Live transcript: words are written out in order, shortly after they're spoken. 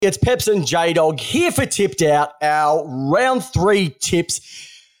It's Peps and J-Dog here for Tipped Out, our round 3 tips.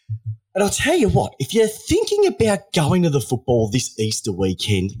 And I'll tell you what, if you're thinking about going to the football this Easter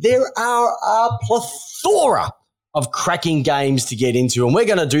weekend, there are a plethora of cracking games to get into, and we're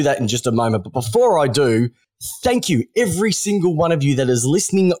going to do that in just a moment. But before I do, thank you, every single one of you that is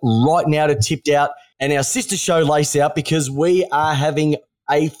listening right now to Tipped Out and our sister show Lace Out, because we are having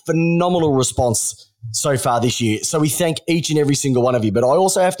a phenomenal response so far this year. So we thank each and every single one of you. But I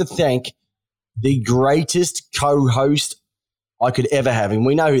also have to thank the greatest co-host I could ever have, and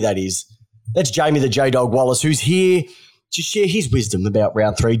we know who that is. That's Jamie the J-Dog Wallace, who's here to share his wisdom about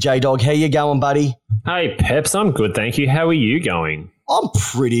round 3. J-Dog, how you going, buddy? Hey, Peps, I'm good, thank you. How are you going? I'm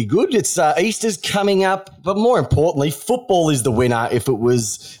pretty good. It's Easter's coming up, but more importantly, football is the winner if it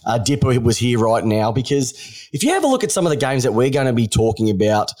was Dipper was here right now, because if you have a look at some of the games that we're going to be talking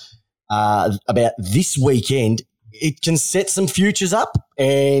about this weekend, it can set some futures up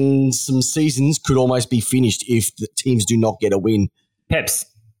and some seasons could almost be finished if the teams do not get a win. Peps.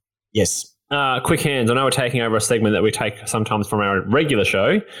 Yes. Quick hands. I know we're taking over a segment that we take sometimes from our regular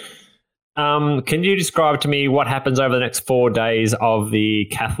show. Can you describe to me what happens over the next 4 days of the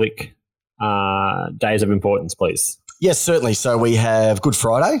Catholic days of importance, please? Yes, certainly. So we have Good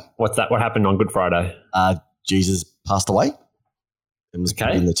Friday. What's that? What happened on Good Friday? Jesus passed away and was put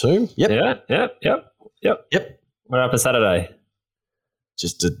in the tomb. Yep. Yep. What happened Saturday?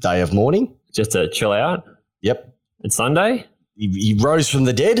 Just a day of mourning. Just to chill out? Yep. And Sunday? He rose from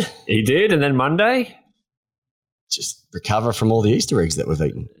the dead. He did. And then Monday? Just recover from all the Easter eggs that we've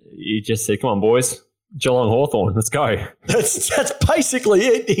eaten. You just said, come on, boys. Geelong Hawthorn, let's go. That's basically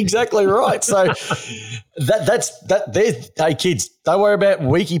it. Exactly right. So there's hey kids, don't worry about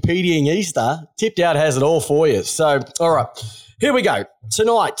Wikipediaing Easter. Tipped Out has it all for you. So all right, here we go.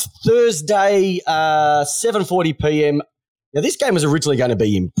 Tonight, Thursday, 7:40 p.m. Now this game was originally going to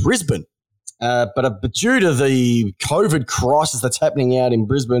be in Brisbane, but due to the COVID crisis that's happening out in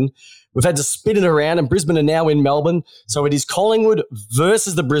Brisbane, we've had to spin it around, and Brisbane are now in Melbourne. So it is Collingwood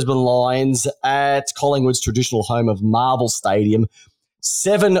versus the Brisbane Lions at Collingwood's traditional home of Marvel Stadium,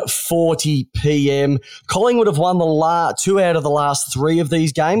 7:40 p.m. Collingwood have won the 2 out of the last 3 of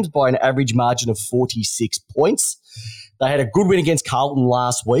these games by an average margin of 46 points. They had a good win against Carlton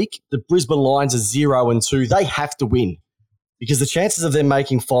last week. The Brisbane Lions are 0-2. They have to win because the chances of them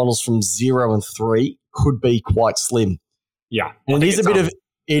making finals from 0-3 could be quite slim. Yeah. And it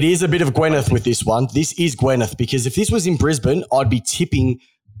is a bit of Gwyneth with this one. This is Gwyneth, because if this was in Brisbane, I'd be tipping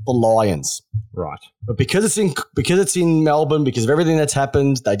the Lions. Right. But because it's in Melbourne, because of everything that's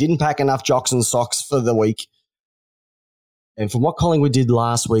happened, they didn't pack enough jocks and socks for the week. And from what Collingwood did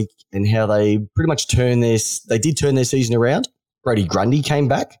last week and how they pretty much turn their season around, Brody Grundy came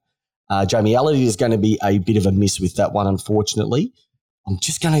back. Jamie Alley is going to be a bit of a miss with that one, unfortunately. I'm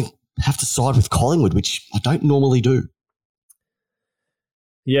just going to have to side with Collingwood, which I don't normally do.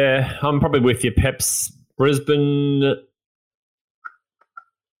 Yeah, I'm probably with you, Peps. Brisbane,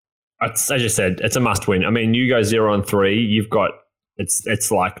 as you said, it's a must-win. I mean, you go 0-3, you've got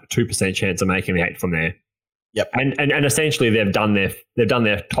it's like 2% chance of making the 8 from there. Yep, and essentially they've done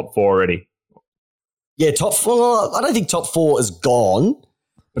their top 4 already. Yeah, top 4. I don't think top 4 is gone,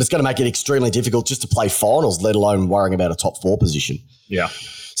 but it's going to make it extremely difficult just to play finals, let alone worrying about a top 4 position. Yeah.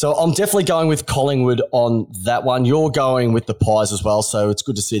 So I'm definitely going with Collingwood on that one. You're going with the Pies as well, so it's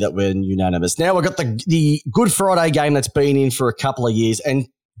good to see that we're unanimous. Now we've got the Good Friday game that's been in for a couple of years, and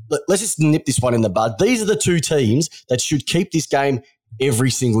let's just nip this one in the bud. These are the 2 teams that should keep this game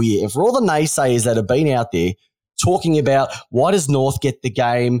every single year. And for all the naysayers that have been out there talking about why does North get the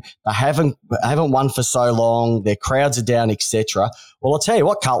game, they haven't won for so long, their crowds are down, etc. Well, I'll tell you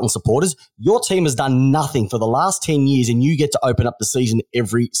what, Carlton supporters, your team has done nothing for the last 10 years and you get to open up the season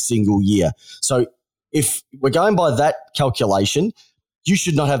every single year. So if we're going by that calculation, you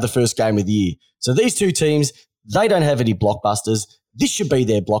should not have the first game of the year. So these 2 teams, they don't have any blockbusters. This should be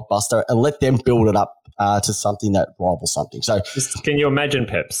their blockbuster, and let them build it up to something that rivals something. So, can you imagine,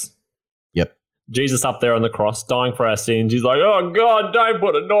 Peps? Yep. Jesus up there on the cross, dying for our sins. He's like, oh, God, don't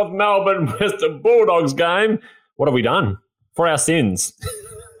put a North Melbourne Western Bulldogs game. What have we done for our sins?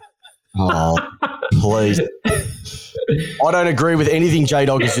 Oh, please. I don't agree with anything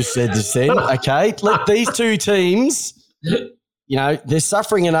J-Dog has just said just then, okay? Let these 2 teams, they're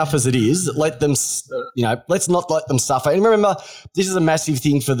suffering enough as it is. Let them, let's not let them suffer. And remember, this is a massive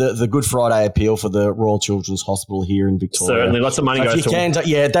thing for the Good Friday appeal for the Royal Children's Hospital here in Victoria. Certainly, lots of money goes to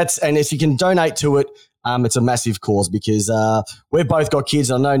it. And if you can donate to it, it's a massive cause because we've both got kids.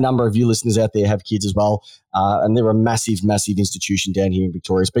 I know a number of you listeners out there have kids as well, and they're a massive, massive institution down here in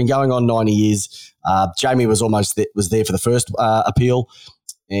Victoria. It's been going on 90 years. Jamie was there for the first appeal.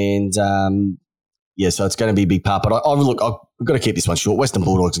 And, so it's going to be a big part. But I've got to keep this one short. Western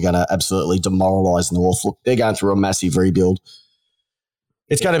Bulldogs are going to absolutely demoralise North. Look, they're going through a massive rebuild.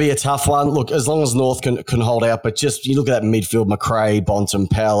 It's going to be a tough one. Look, as long as North can hold out, but just you look at that midfield, McRae,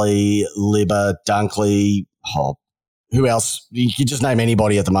 Bontempelli, Libba, Dunkley, who else? You can just name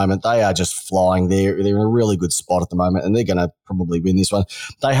anybody at the moment. They are just flying. They're in a really good spot at the moment, and they're going to probably win this one.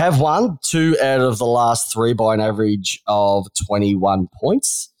 They have won 2 out of the last 3 by an average of 21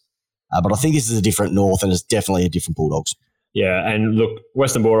 points. But I think this is a different North, and it's definitely a different Bulldogs. Yeah, and look,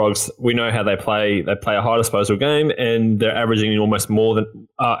 Western Bulldogs, we know how they play. They play a high disposal game, and they're averaging almost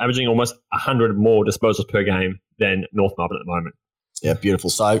 100 more disposals per game than North Melbourne at the moment. Yeah, beautiful.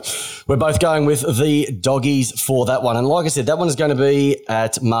 So we're both going with the Doggies for that one. And like I said, that one is going to be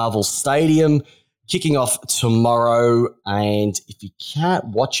at Marvel Stadium, kicking off tomorrow. And if you can't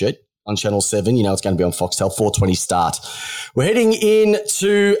watch it on Channel 7, you know it's going to be on Foxtel, 4:20 start. We're heading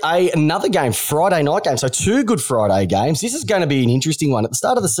into another game, Friday night game. So 2 good Friday games. This is going to be an interesting one. At the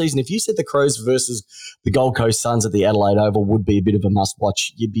start of the season, if you said the Crows versus the Gold Coast Suns at the Adelaide Oval would be a bit of a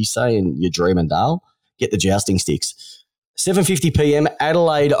must-watch, you'd be saying you're dreaming, Dale. Get the jousting sticks. 7:50 p.m,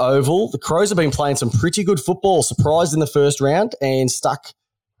 Adelaide Oval. The Crows have been playing some pretty good football, surprised in the first round and stuck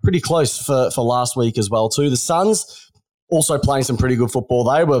pretty close for last week as well too. The Suns also playing some pretty good football.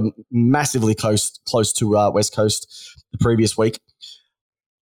 They were massively close to West Coast the previous week.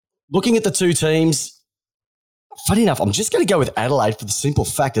 Looking at the 2 teams, funny enough, I'm just going to go with Adelaide for the simple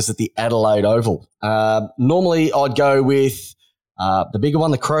fact it's at the Adelaide Oval. Normally I'd go with the bigger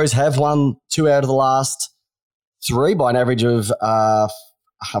one. The Crows have won 2 out of the last 3 by an average of,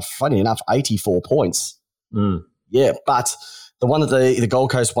 funny enough, 84 points. Yeah, but the one that the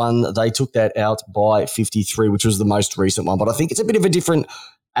Gold Coast won, they took that out by 53, which was the most recent one. But I think it's a bit of a different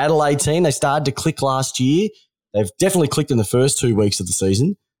Adelaide team. They started to click last year. They've definitely clicked in the first 2 weeks of the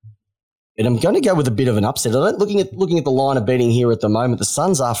season. And I'm going to go with a bit of an upset. Looking at the line of betting here at the moment, the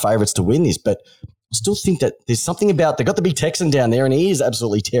Suns are favourites to win this, but I still think that there's something about they've got the big Texan down there, and he is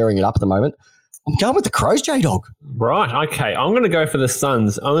absolutely tearing it up at the moment. I'm going with the Crows, J-Dog. Right, okay. I'm going to go for the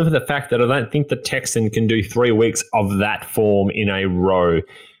Suns, only for the fact that I don't think the Texan can do 3 weeks of that form in a row.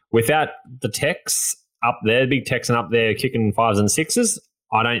 Without the Tex up there, big Texan up there kicking 5s and 6s,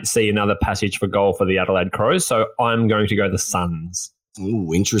 I don't see another passage for goal for the Adelaide Crows, so I'm going to go the Suns.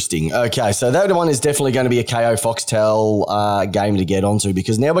 Ooh, interesting. Okay, so that one is definitely going to be a KO Foxtel game to get onto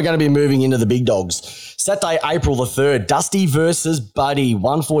because now we're going to be moving into the big dogs. Saturday, April the 3rd, Dusty versus Buddy,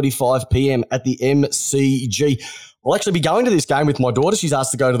 1:45 p.m. at the MCG. I'll actually be going to this game with my daughter. She's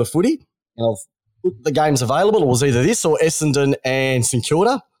asked to go to the footy. And the game's available. It was either this or Essendon and St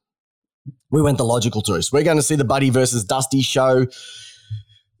Kilda. We went the logical choice. We're going to see the Buddy versus Dusty show.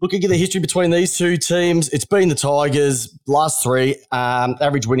 Looking at the history between these 2 teams, it's been the Tigers, last 3,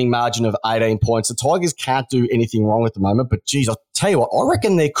 average winning margin of 18 points. The Tigers can't do anything wrong at the moment, but geez, I'll tell you what, I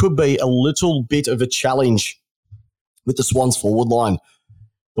reckon there could be a little bit of a challenge with the Swans forward line.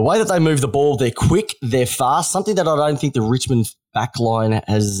 The way that they move the ball, they're quick, they're fast, something that I don't think the Richmond back line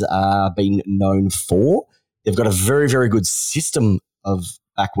has been known for. They've got a very, very good system of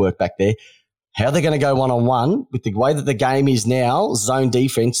back work back there. How they're going to go one-on-one with the way that the game is now, zone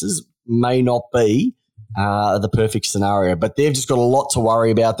defenses may not be the perfect scenario, but they've just got a lot to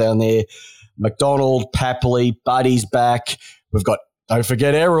worry about down there. McDonald, Papley, Buddy's back. We've got, don't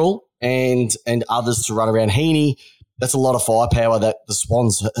forget, Errol and others to run around. Heaney, that's a lot of firepower that the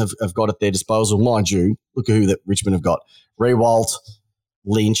Swans have got at their disposal. Mind you, look at who that Richmond have got. Rewalt,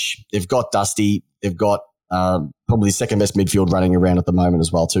 Lynch, they've got Dusty, they've got probably the second best midfield running around at the moment as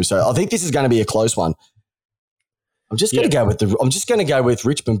well too. So I think this is going to be a close one. I'm just going to go with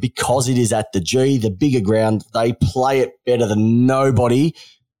Richmond because it is at the G, the bigger ground. They play it better than nobody,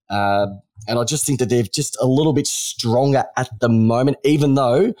 and I just think that they're just a little bit stronger at the moment, even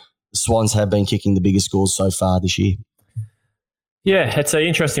though the Swans have been kicking the biggest scores so far this year. Yeah, it's an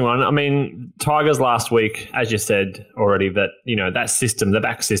interesting one. I mean, Tigers last week, as you said already, that that system, the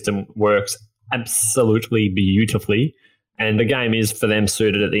back system, works absolutely beautifully, and the game is for them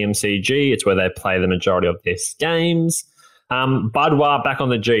suited at the MCG. It's where they play the majority of their games. Budwa back on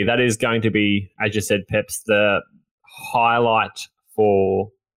the G, that is going to be, as you said, Peps, the highlight for,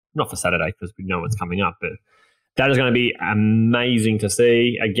 not for Saturday because we know what's coming up, but that is going to be amazing to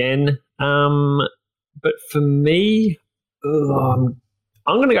see again. But for me, I'm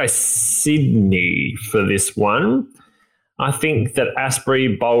going to go Sydney for this one. I think that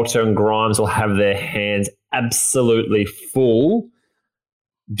Asprey, Bolter and Grimes will have their hands absolutely full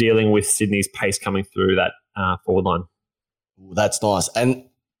dealing with Sydney's pace coming through that forward line. Ooh, that's nice. And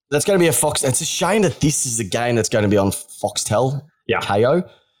that's going to be a Fox. It's a shame that this is a game that's going to be on Foxtel, KO.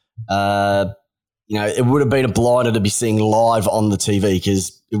 It would have been a blinder to be seeing live on the TV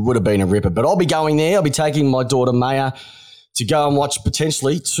because it would have been a ripper. But I'll be going there. I'll be taking my daughter Maya to go and watch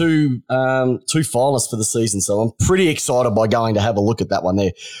potentially two finalists for the season. So I'm pretty excited by going to have a look at that one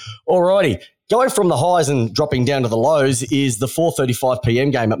there. Alrighty. Going from the highs and dropping down to the lows is the 4:35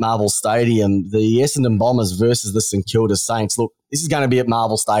 p.m. game at Marvel Stadium, the Essendon Bombers versus the St Kilda Saints. Look, this is going to be at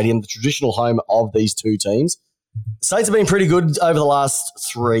Marvel Stadium, the traditional home of these two teams. The Saints have been pretty good over the last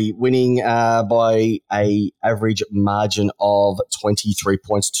three, winning by a average margin of 23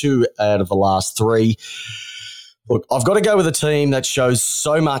 points, 2 out of the last 3. Look, I've got to go with a team that shows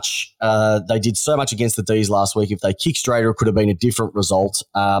so much. They did so much against the D's last week. If they kick straighter, it could have been a different result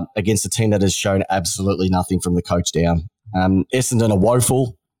against a team that has shown absolutely nothing from the coach down. Essendon are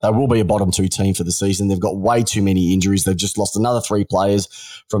woeful. They will be a bottom 2 team for the season. They've got way too many injuries. They've just lost another 3 players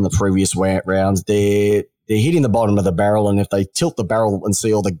from the previous rounds. They're hitting the bottom of the barrel, and if they tilt the barrel and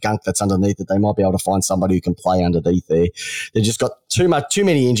see all the gunk that's underneath it, they might be able to find somebody who can play underneath there. They've just got too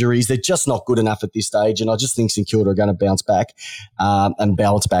many injuries. They're just not good enough at this stage, and I just think St Kilda are going to bounce back and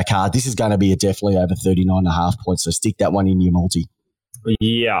bounce back hard. This is going to be definitely over 39.5 points, so stick that one in your multi.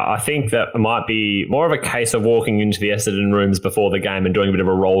 Yeah, I think that might be more of a case of walking into the Essendon rooms before the game and doing a bit of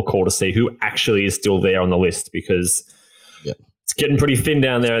a roll call to see who actually is still there on the list, because it's getting pretty thin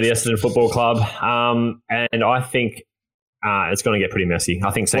down there at the Essendon Football Club. And I think it's going to get pretty messy.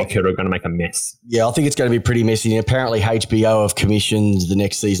 I think St Kilda are going to make a mess. Yeah, I think it's going to be pretty messy. And apparently HBO have commissioned the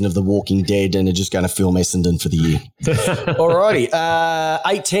next season of The Walking Dead and are just going to film Essendon for the year. Alrighty.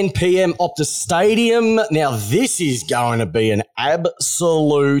 8:10 p.m. Optus Stadium. Now, this is going to be an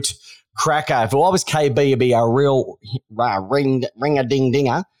absolute cracker. If I was KB, it'd be a real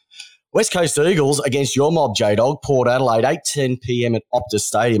ring-a-ding-dinger. West Coast Eagles against your mob, J-Dog, Port Adelaide, 8:10 p.m. at Optus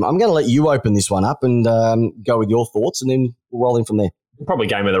Stadium. I'm going to let you open this one up and go with your thoughts, and then we'll roll in from there. Probably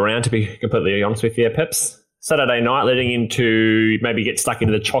game of the round, to be completely honest with you, Peps. Saturday night, leading into maybe get stuck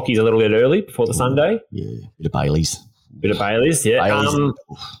into the chockies a little bit early before the Sunday. Yeah, bit of Baileys. Yeah.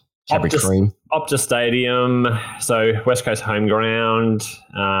 Cadbury cream. Optus Stadium, so West Coast home ground.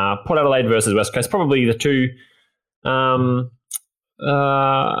 Port Adelaide versus West Coast, probably the two...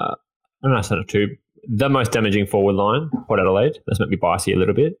 the most damaging forward line, Port Adelaide. This might be biasy a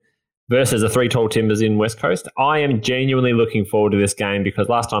little bit. Versus the 3 tall Timbers in West Coast. I am genuinely looking forward to this game because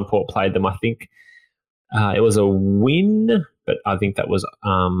last time Port played them, I think it was a win, but I think that was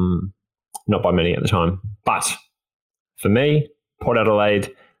not by many at the time. But for me, Port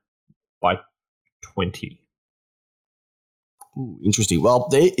Adelaide by 20. Ooh, interesting. Well,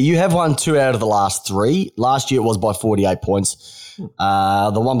 you have won 2 out of the last 3. Last year it was by 48 points.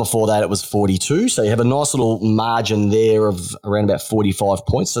 The one before that it was 42. So you have a nice little margin there of around about 45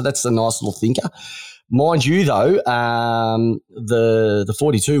 points. So that's a nice little thinker. Mind you, though, the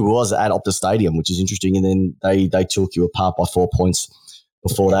 42 was at Optus Stadium, which is interesting. And then they took you apart by 4 points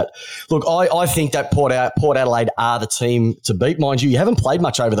before that. Look, I think that Port Adelaide are the team to beat. Mind you, you haven't played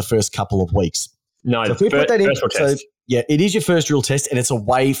much over the first couple of weeks. No, so if we put that in, so, yeah, it is your first real test, and it's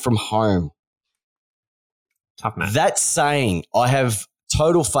away from home. Tough man. That saying, I have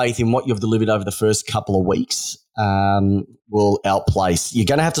total faith in what you've delivered over the first couple of weeks will outplace. You're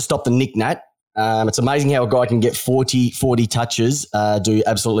going to have to stop the knick-knack. It's amazing how a guy can get 40 touches, do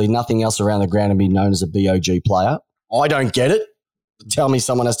absolutely nothing else around the ground and be known as a BOG player. I don't get it. Tell me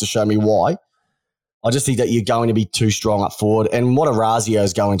someone has to show me why. I just think that you're going to be too strong up forward, and what Orazio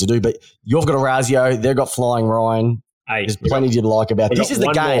is going to do. But you've got Orazio, they've got Flying Ryan. Hey, there's plenty to like about. This is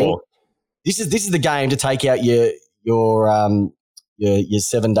the game. More. This is the game to take out your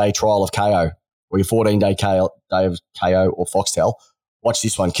 7-day trial of KO or your 14-day day of KO or Foxtel. Watch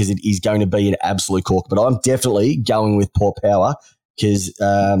this one because it is going to be an absolute cork. But I'm definitely going with Port Power because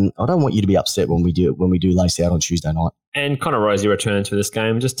I don't want you to be upset when we do lace out on Tuesday night. And Connor Rosie returns for this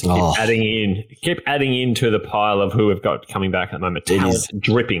game just to keep adding into the pile of who we've got coming back at the moment. Talent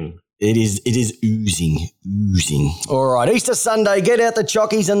dripping. It is oozing. All right, Easter Sunday, get out the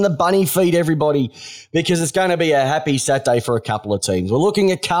chockies and the bunny feet, everybody, because it's going to be a happy Saturday for a couple of teams. We're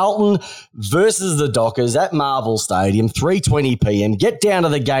looking at Carlton versus the Dockers at Marvel Stadium, 3:20 p.m. Get down to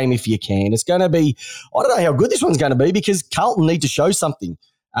the game if you can. It's going to be, I don't know how good this one's going to be because Carlton need to show something.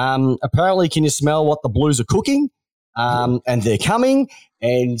 Apparently, can you smell what the Blues are cooking? And they're coming.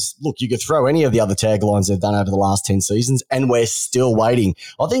 And look, you could throw any of the other taglines they've done over the last 10 seasons, and we're still waiting.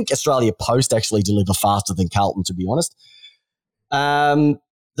 I think Australia Post actually deliver faster than Carlton, to be honest. The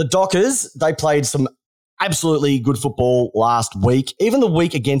Dockers, they played some absolutely good football last week. Even the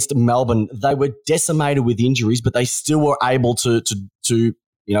week against Melbourne, they were decimated with injuries, but they still were able to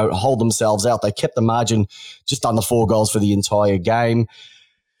hold themselves out. They kept the margin just under 4 goals for the entire game.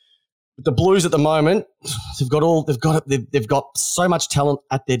 The Blues at the moment, they've got so much talent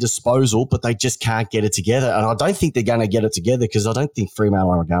at their disposal, but they just can't get it together. And I don't think they're going to get it together because I don't think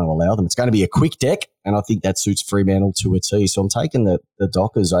Fremantle are going to allow them. It's going to be a quick deck, and I think that suits Fremantle to a T. So I'm taking the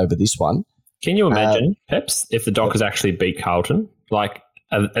Dockers over this one. Can you imagine, Peps, if the Dockers actually beat Carlton, like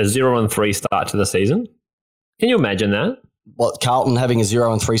a 0-3 start to the season? Can you imagine that? What, Carlton having a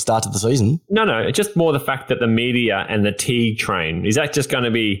 0-3 start to the season? No. It's just more the fact that the media and the Teague train, is that just going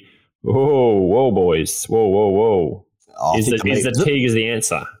to be, whoa, boys, whoa. Is the Teague is the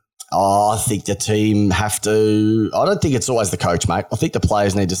answer? Oh, I think the team have to. I don't think it's always the coach, mate. I think the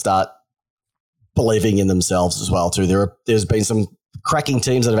players need to start believing in themselves as well too. There's been some cracking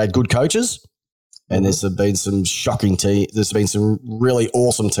teams that have had good coaches, and there's been some shocking teams. There's been some really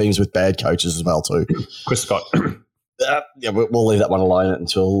awesome teams with bad coaches as well too. Chris Scott. We'll leave that one alone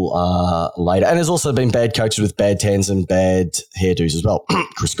until later. And there's also been bad coaches with bad tans and bad hairdos as well.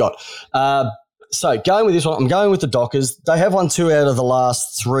 Chris Scott. So going with this one, I'm going with the Dockers. They have won 2 out of the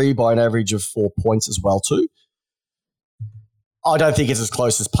last 3 by an average of 4 points as well too. I don't think it's as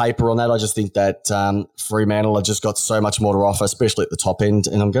close as paper on that. I just think that Fremantle have just got so much more to offer, especially at the top end.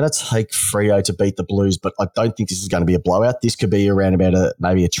 And I'm going to take Freo to beat the Blues, but I don't think this is going to be a blowout. This could be around about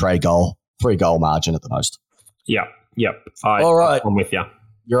maybe a 3-goal margin at the most. Yeah. Yep. All right. I'm with you.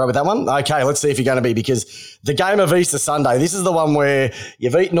 You're right with that one? Okay, let's see if you're going to be, because the game of Easter Sunday, this is the one where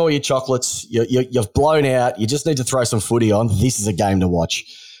you've eaten all your chocolates, you've blown out, you just need to throw some footy on. This is a game to watch.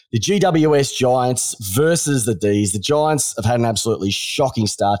 The GWS Giants versus the Ds. The Giants have had an absolutely shocking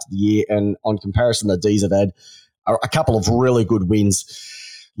start to the year, and on comparison, the Ds have had a couple of really good wins.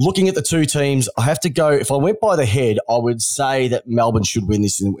 Looking at the two teams, I have to go, if I went by the head, I would say that Melbourne should win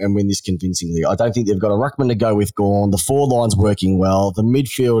this and win this convincingly. I don't think they've got a ruckman to go with Gawn. The forward line's working well. The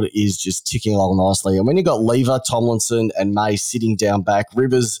midfield is just ticking along nicely. And when you've got Lever, Tomlinson and May sitting down back,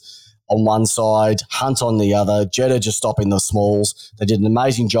 Rivers on one side, Hunt on the other, Jetta just stopping the smalls. They did an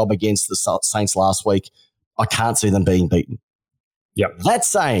amazing job against the Saints last week. I can't see them being beaten. Yep. That's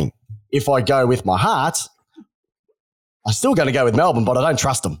saying, if I go with my heart, I'm still going to go with Melbourne, but I don't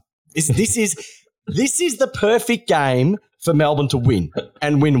trust them. This is the perfect game for Melbourne to win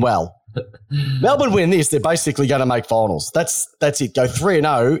and win well. Melbourne win this, they're basically going to make finals. That's it. Go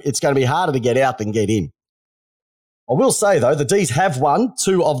 3-0. It's going to be harder to get out than get in. I will say, though, the Ds have won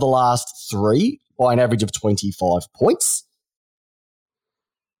 2 of the last 3 by an average of 25 points.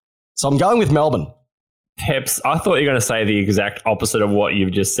 So I'm going with Melbourne. Peps, I thought you were going to say the exact opposite of what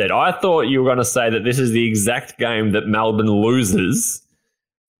you've just said. I thought you were going to say that this is the exact game that Melbourne loses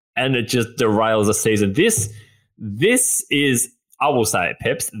and it just derails the season. This is, I will say it,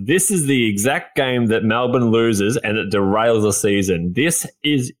 Peps, this is the exact game that Melbourne loses and it derails the season. This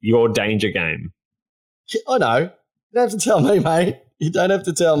is your danger game. I know. You don't have to tell me, mate. You don't have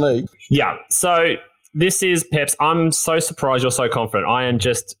to tell me. Yeah, so this is, Peps, I'm so surprised you're so confident. I am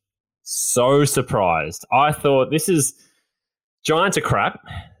just so surprised. I thought this is Giants are crap.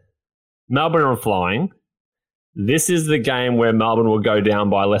 Melbourne are flying. This is the game where Melbourne will go down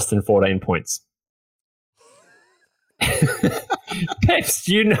by less than 14 points. Peps,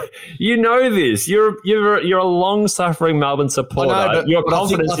 you know this. You're a long-suffering Melbourne supporter. I know, but your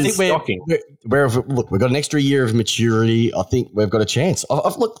confidence is shocking. Look, we've got an extra year of maturity. I think we've got a chance.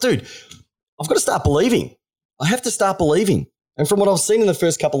 Look, dude, I've got to start believing. I have to start believing. And from what I've seen in the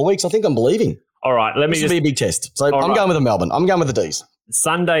first couple of weeks, I think I'm believing. All right, this will be a big test. So I'm going with the Melbourne. I'm going with the Ds.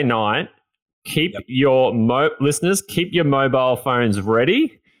 Sunday night, keep your listeners, keep your mobile phones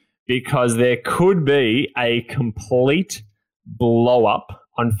ready because there could be a complete blow up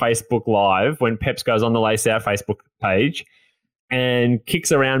on Facebook Live when Peps goes on the Lace Out Facebook page and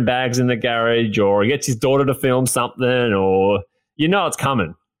kicks around bags in the garage or gets his daughter to film something or it's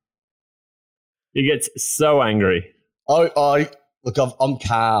coming. He gets so angry. Look, I'm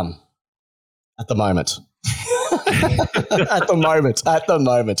calm at the moment. At the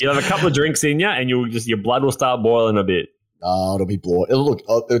moment. You'll have a couple of drinks in you and your blood will start boiling a bit. Oh, it'll be boring. Look,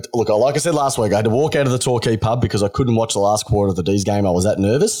 like I said last week, I had to walk out of the Torquay pub because I couldn't watch the last quarter of the D's game. I was that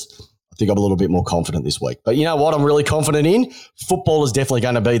nervous. I think I'm a little bit more confident this week. But you know what I'm really confident in? Football is definitely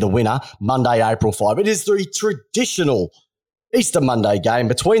going to be the winner Monday, April 5. It is the traditional Easter Monday game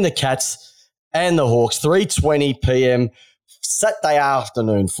between the Cats and the Hawks, 3:20 p.m. Saturday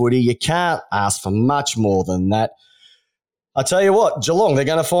afternoon footy. You can't ask for much more than that. I tell you what, Geelong, they're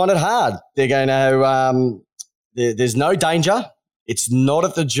going to find it hard. They're going to there's no danger. It's not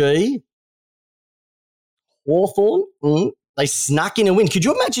at the G. Hawthorn, they snuck in a win. Could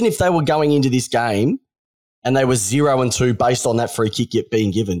you imagine if they were going into this game and they were 0-2 based on that free kick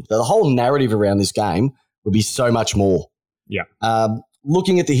being given? The whole narrative around this game would be so much more. Yeah.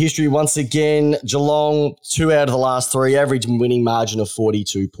 looking at the history once again, Geelong, 2 out of the last 3, average winning margin of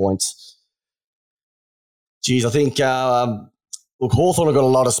 42 points. Geez, I think, look, Hawthorn have got a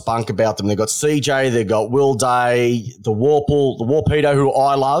lot of spunk about them. They've got CJ, they've got Will Day, the Warpedo, who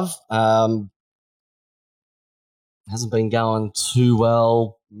I love. Hasn't been going too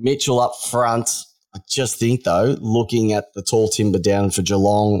well. Mitchell up front. I just think, though, looking at the tall timber down for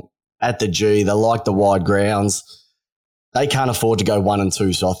Geelong at the G, they like the wide grounds. They can't afford to go 1 and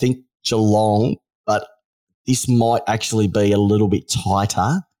 2. So I think Geelong, but this might actually be a little bit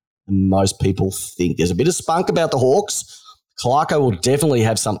tighter than most people think. There's a bit of spunk about the Hawks. Clarko will definitely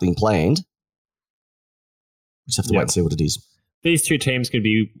have something planned. We just have to wait and see what it is. These two teams could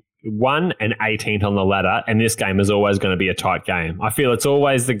be 1 and 18th on the ladder, and this game is always going to be a tight game. I feel it's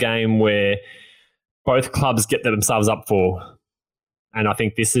always the game where both clubs get themselves up for, and I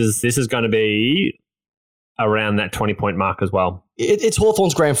think this is going to be around that 20-point mark as well. It's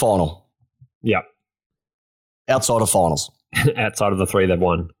Hawthorn's grand final. Yeah. Outside of finals. Outside of the 3 they've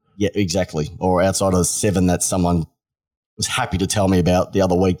won. Yeah, exactly. Or outside of the 7 that someone was happy to tell me about the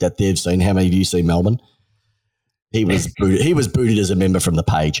other week that they've seen. How many of you see Melbourne? He was booted. He was booted as a member from the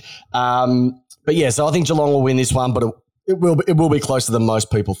page. But yeah, so I think Geelong will win this one, but it will be closer than most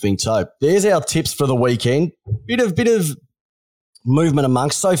people think. So there's our tips for the weekend. Bit of movement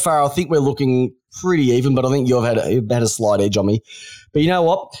amongst. So far, I think we're looking pretty even, but I think you've had a slight edge on me. But you know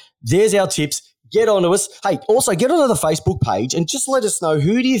what? There's our tips. Get onto us. Hey, also get onto the Facebook page and just let us know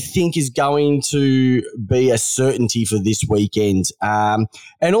who do you think is going to be a certainty for this weekend. And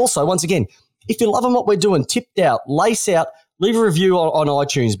also, once again, if you're loving what we're doing, tipped out, lace out, leave a review on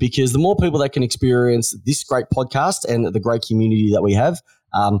iTunes, because the more people that can experience this great podcast and the great community that we have,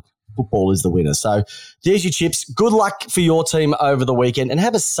 football is the winner. So there's your chips. Good luck for your team over the weekend and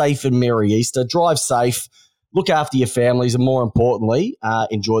have a safe and merry Easter. Drive safe. Look after your families, and more importantly,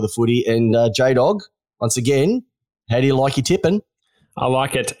 enjoy the footy. And J-Dog, once again, how do you like your tipping? I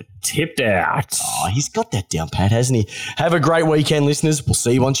like it tipped out. Oh, he's got that down pat, hasn't he? Have a great weekend, listeners. We'll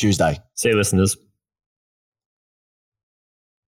see you on Tuesday. See you, listeners.